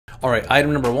Alright,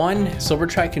 item number 1,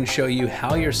 Silvertrac can show you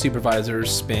how your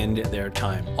supervisors spend their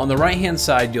time. On the right hand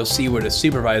side, you'll see what a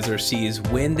supervisor sees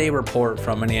when they report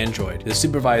from an Android. The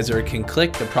supervisor can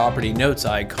click the property notes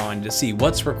icon to see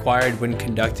what's required when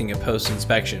conducting a post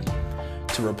inspection.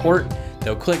 To report,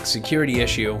 they'll click security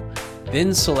issue,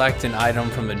 then select an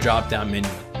item from the drop down menu.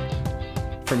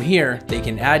 From here, they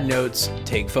can add notes,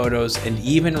 take photos, and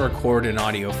even record an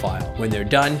audio file. When they're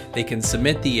done, they can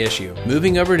submit the issue.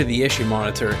 Moving over to the issue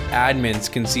monitor,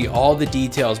 admins can see all the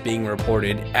details being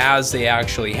reported as they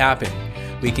actually happen.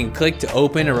 We can click to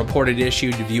open a reported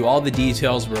issue to view all the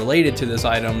details related to this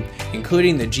item,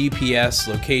 including the GPS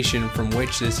location from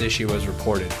which this issue was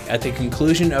reported. At the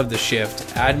conclusion of the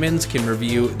shift, admins can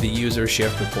review the user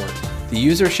shift report. The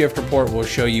user shift report will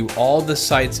show you all the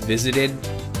sites visited,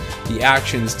 the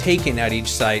actions taken at each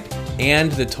site,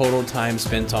 and the total time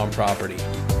spent on property.